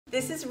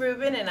This is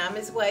Ruben, and I'm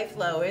his wife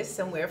Lois,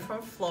 and we're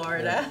from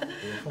Florida.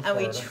 And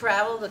we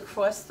traveled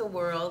across the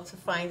world to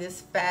find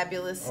this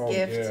fabulous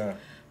gift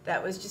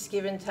that was just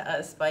given to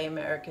us by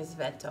America's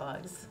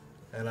VetDogs.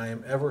 And I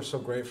am ever so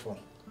grateful.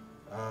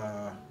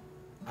 I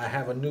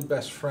have a new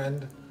best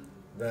friend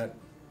that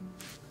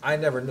I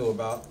never knew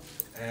about,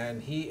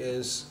 and he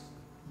is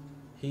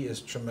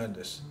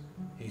tremendous.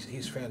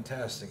 He's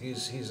fantastic.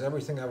 He's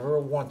everything I've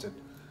ever wanted.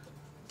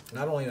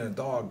 Not only in a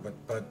dog,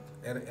 but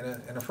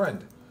in a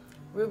friend.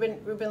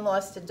 Ruben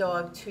lost a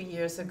dog 2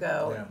 years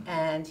ago,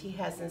 and he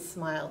hasn't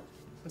smiled.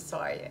 I'm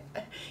sorry,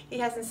 he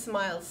hasn't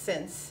smiled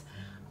since.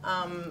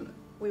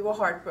 We were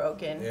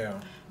heartbroken.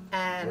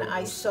 And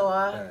I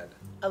saw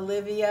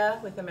Olivia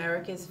with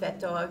America's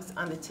VetDogs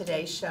on the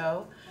Today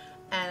Show,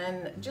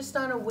 and just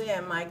on a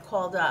whim, I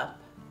called up.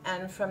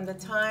 And from the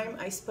time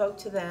I spoke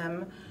to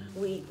them,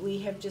 we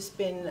have just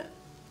been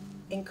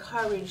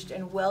encouraged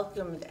and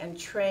welcomed and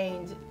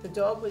trained. The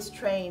dog was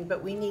trained,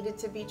 but we needed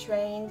to be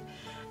trained.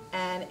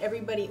 And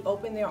everybody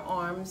opened their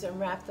arms and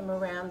wrapped them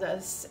around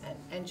us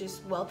and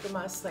just welcomed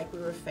us like we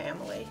were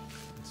family.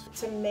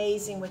 It's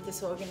amazing what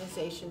this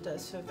organization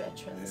does for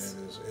veterans.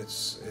 It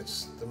is.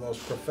 It's the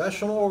most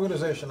professional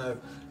organization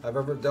I've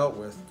ever dealt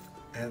with,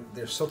 and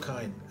they're so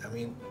kind. I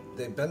mean,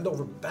 they bend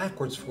over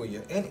backwards for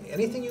you.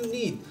 Anything you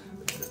need,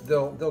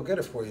 they'll get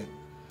it for you.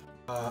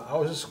 I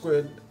was a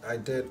squid. I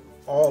did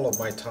all of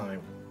my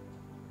time.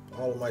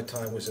 All of my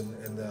time was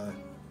in the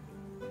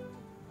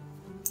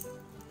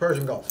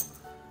Persian Gulf.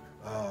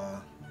 I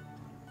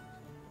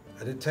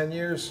did 10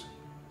 years,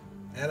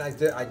 and I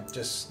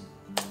just,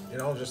 you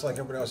know, just like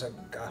everybody else, I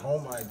got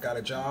home, I got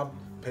a job,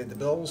 paid the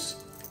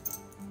bills.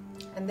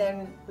 And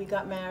then we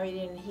got married,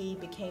 and he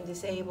became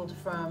disabled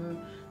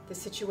from the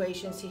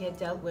situations he had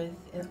dealt with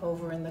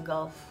over in the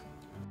Gulf.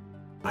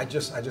 I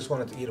just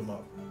wanted to eat him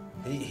up.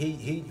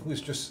 He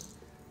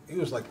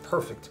was like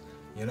perfect,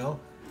 you know.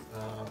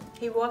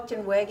 He walked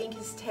in wagging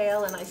his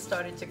tail, and I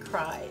started to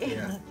cry.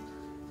 Yeah.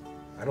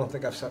 I don't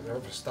think I've ever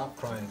stopped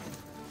crying.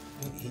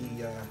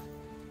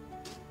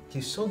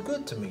 He's so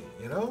good to me,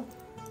 you know?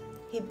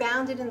 He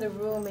bounded in the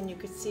room, and you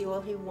could see all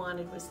he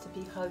wanted was to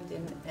be hugged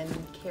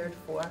and cared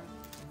for.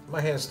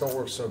 My hands don't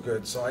work so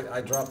good, so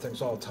I drop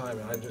things all the time,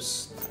 and I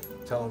just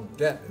tell him,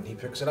 get, and he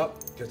picks it up,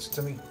 gets it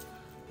to me,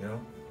 you know?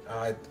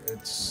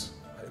 It's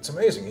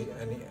amazing.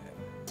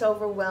 It's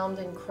overwhelmed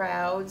in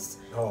crowds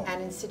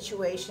and in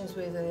situations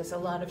where there's a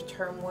lot of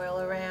turmoil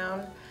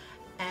around,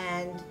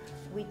 and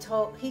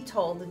he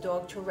told the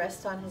dog to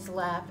rest on his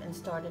lap and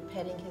started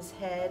petting his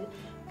head,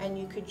 and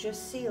you could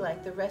just see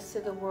like the rest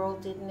of the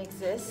world didn't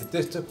exist. It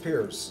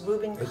disappears.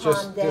 Ruben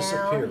calmed down.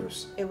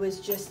 Disappears. It was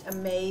just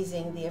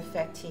amazing the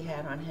effect he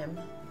had on him.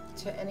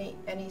 To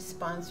any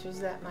sponsors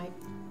that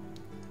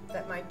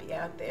might be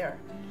out there,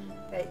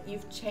 that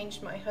you've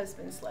changed my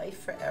husband's life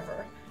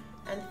forever.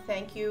 And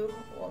thank you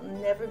will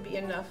never be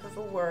enough of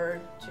a word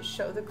to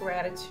show the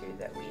gratitude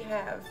that we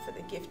have for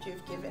the gift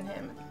you've given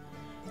him.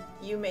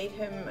 You made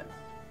him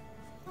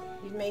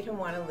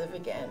want to live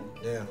again.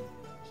 Yeah.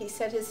 He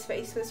said his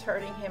face was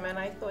hurting him, and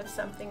I thought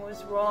something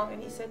was wrong,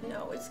 and he said,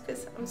 no, it's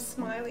because I'm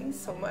smiling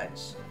so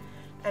much.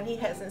 And he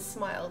hasn't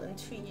smiled in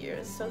 2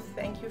 years, so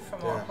thank you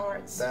from our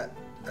hearts.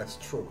 That's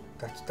true.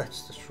 That's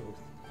the truth.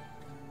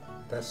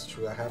 That's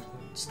true. I haven't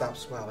stopped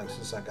smiling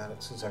since I got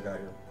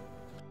here.